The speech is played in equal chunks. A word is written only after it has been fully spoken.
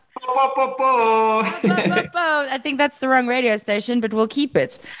Po, po, Bo, bo, bo, po. bo. I think that's the wrong radio station, but we'll keep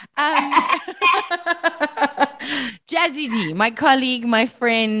it. Um, Jazzy D, my colleague, my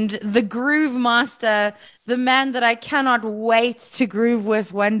friend, the groove master, the man that I cannot wait to groove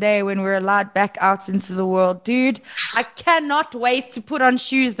with one day when we're allowed back out into the world. Dude, I cannot wait to put on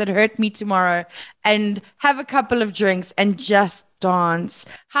shoes that hurt me tomorrow and have a couple of drinks and just dance.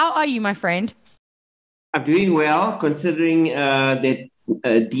 How are you, my friend? I'm doing well, considering that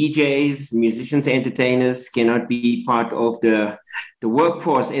DJs, musicians, entertainers cannot be part of the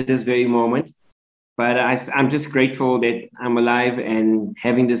workforce at this very moment. But I'm just grateful that I'm alive and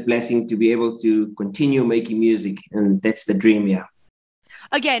having this blessing to be able to continue making music, and that's the dream. Yeah.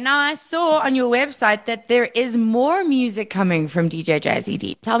 Okay, now I saw on your website that there is more music coming from DJ Jazzy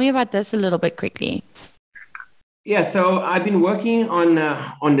D. Tell me about this a little bit quickly. Yeah, so I've been working on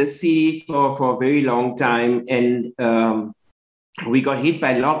the CD for a very long time, and we got hit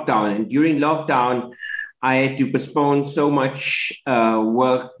by lockdown. And during lockdown, I had to postpone so much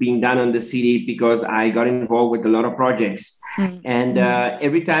work being done on the CD because I got involved with a lot of projects. And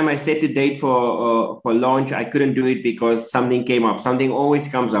every time I set the date for launch, I couldn't do it because something came up. Something always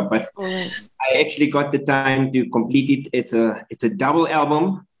comes up, but Always. I actually got the time to complete it. It's a double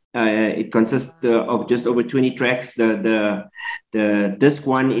album. It consists of just over 20 tracks. The disc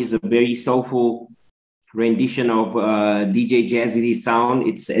one is a very soulful rendition of DJ Jazzy sound.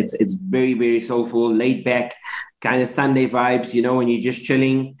 It's very very soulful, laid back, kind of Sunday vibes. You know, when you're just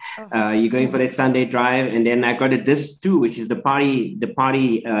chilling, Oh, you're going for that Sunday drive. And then I got a disc too, which is the party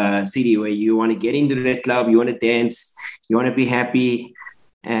CD where you want to get into that club, you want to dance, you want to be happy,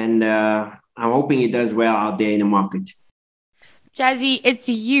 and I'm hoping it does well out there in the market. Jazzy, it's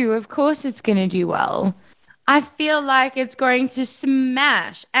you. Of course it's going to do well. I feel like it's going to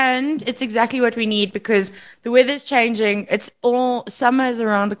smash. And it's exactly what we need because the weather's changing. It's all summer is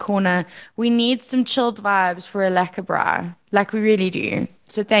around the corner. We need some chilled vibes for a lekker bra. Like we really do.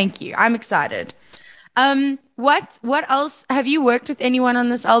 So thank you. I'm excited. What else have you worked with anyone on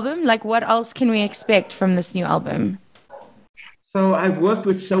this album? Like what else can we expect from this new album? So I've worked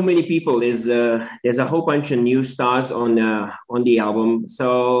with so many people. There's a whole bunch of new stars on the album.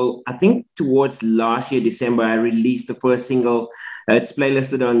 So I think towards last year December, I released the first single. It's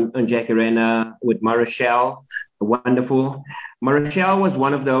playlisted on Jack Arena with Marashall. Wonderful. Marashall was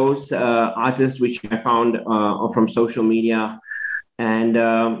one of those artists which I found from social media. And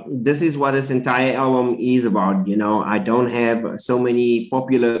this is what this entire album is about. You know, I don't have so many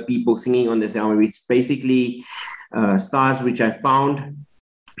popular people singing on this album. It's basically stars which I found,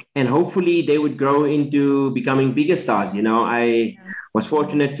 and hopefully they would grow into becoming bigger stars. You know, I was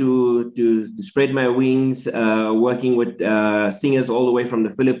fortunate to spread my wings, working with singers all the way from the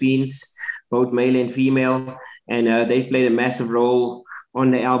Philippines, both male and female, and they played a massive role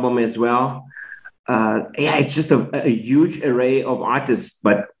on the album as well. Yeah, it's just a huge array of artists,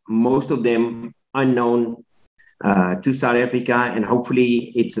 but most of them unknown to South Africa, and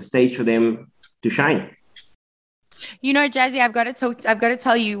hopefully it's a stage for them to shine. You know, Jazzy, I've got to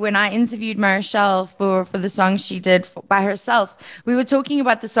tell you, when I interviewed Marichelle for the song she did by herself, we were talking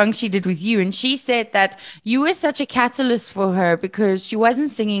about the song she did with you, and she said that you were such a catalyst for her because she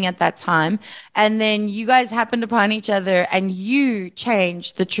wasn't singing at that time, and then you guys happened upon each other, and you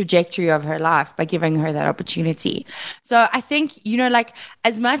changed the trajectory of her life by giving her that opportunity. So I think, you know, like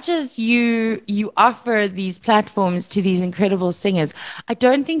as much as you offer these platforms to these incredible singers, I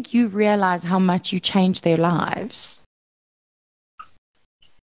don't think you realize how much you change their lives.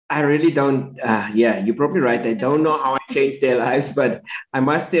 I really don't. Yeah, you're probably right. I don't know how I changed their lives, but I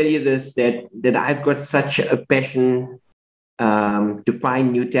must tell you this: that I've got such a passion to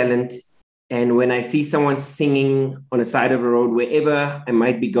find new talent. And when I see someone singing on the side of a road, wherever I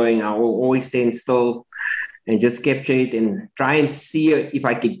might be going, I will always stand still and just capture it and try and see if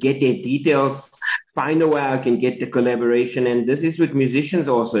I could get their details, find a way I can get the collaboration. And this is with musicians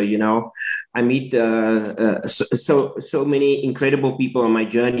also, you know. I meet so many incredible people on my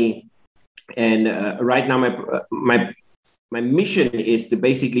journey, and right now my mission is to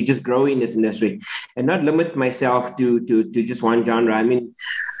basically just grow in this industry and not limit myself to just one genre. I mean,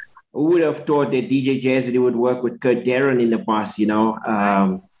 who would have thought that DJ Jazzy would work with Kurt Darren in the past, you know?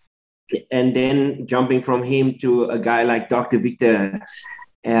 And then jumping from him to a guy like Dr. Victor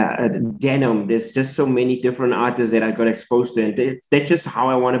Denim. There's just so many different artists that I got exposed to, and that's just how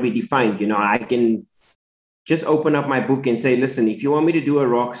I want to be defined. You know, I can just open up my book and say, listen, if you want me to do a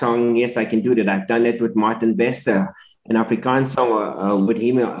rock song, yes, I can do that. I've done that with Martin Bester, an Afrikaans song with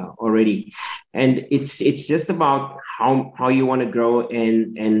him already. And it's just about how you want to grow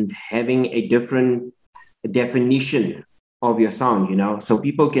and having a different definition of your sound, you know, so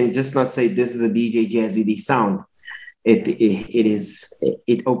people can just not say this is a DJ Jazzy D sound.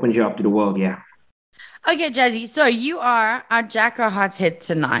 It opens you up to the world. Yeah. Okay, Jazzy. So you are our Jacko Hot Hit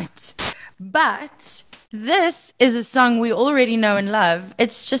tonight, but this is a song we already know and love.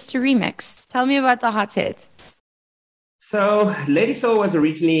 It's just a remix. Tell me about the Hot Hit. So Lady Soul was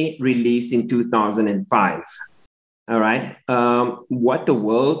originally released in 2005. All right. What the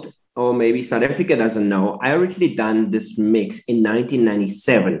world or maybe South Africa doesn't know, I originally done this mix in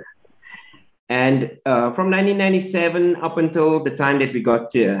 1997. And from 1997 up until the time that we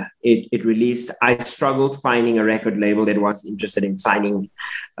got it released, I struggled finding a record label that was interested in signing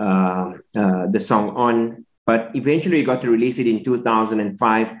the song on. But eventually, we got to release it in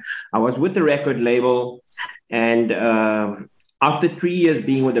 2005. I was with the record label, and after 3 years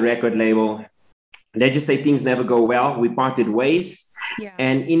being with the record label, let's just say things never go well. We parted ways,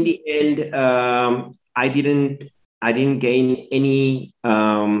 and in the end, I didn't gain any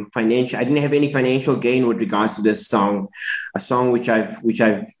financial. I didn't have any financial gain with regards to this song, a song which I've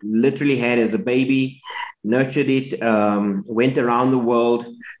literally had as a baby, nurtured it, went around the world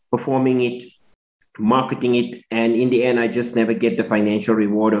performing it, marketing it, and in the end, I just never get the financial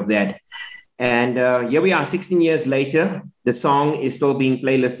reward of that. And here we are, 16 years later. The song is still being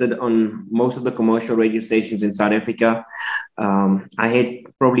playlisted on most of the commercial radio stations in South Africa. I had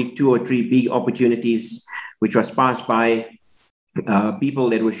probably 2 or 3 big opportunities, which was passed by people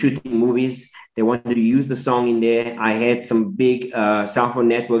that were shooting movies. They wanted to use the song in there. I had some big cell phone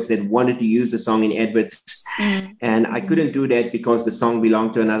networks that wanted to use the song in adverts. And I couldn't do that because the song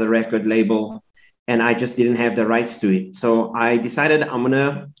belonged to another record label. And I just didn't have the rights to it. So I decided I want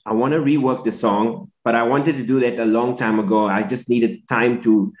to rework the song, but I wanted to do that a long time ago. I just needed time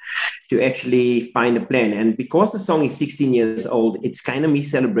to actually find a plan. And because the song is 16 years old, it's kind of me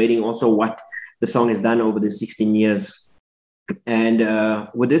celebrating also what the song has done over the 16 years. And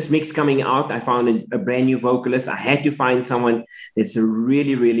with this mix coming out, I found a brand new vocalist. I had to find someone that's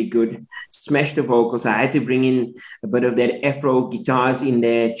really, really good, smash the vocals. I had to bring in a bit of that Afro guitars in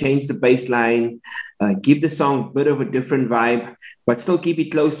there, change the bass line, give the song a bit of a different vibe, but still keep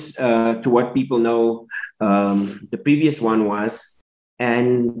it close to what people know the previous one was.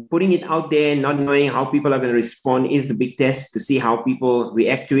 And putting it out there, not knowing how people are going to respond is the big test to see how people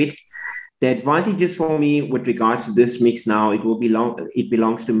react to it. The advantages for me with regards to this mix now, it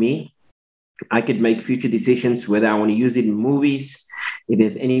belongs to me. I could make future decisions whether I want to use it in movies. If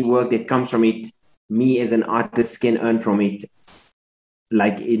there's any work that comes from it, me as an artist can earn from it.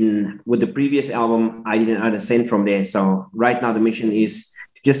 Like with the previous album, I didn't earn a cent from there. So right now the mission is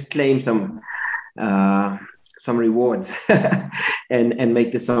to just claim some rewards and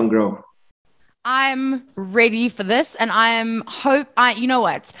make the song grow. I'm ready for this, and you know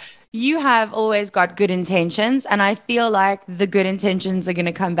what? You have always got good intentions, and I feel like the good intentions are going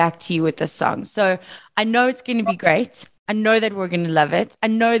to come back to you with this song. So I know it's going to be great. I know that we're going to love it. I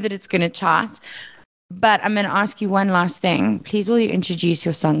know that it's going to chart. But I'm going to ask you one last thing. Please, will you introduce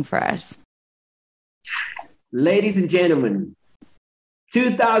your song for us? Ladies and gentlemen,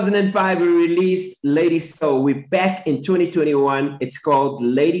 2005, we released Lady Soul. We're back in 2021. It's called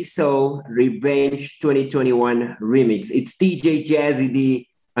Lady Soul Revenge 2021 Remix. It's DJ Jazzy D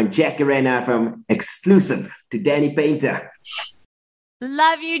on Jacaranda FM, exclusive to Danny Painter.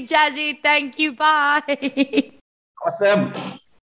 Love you, Jazzy. Thank you. Bye. Awesome.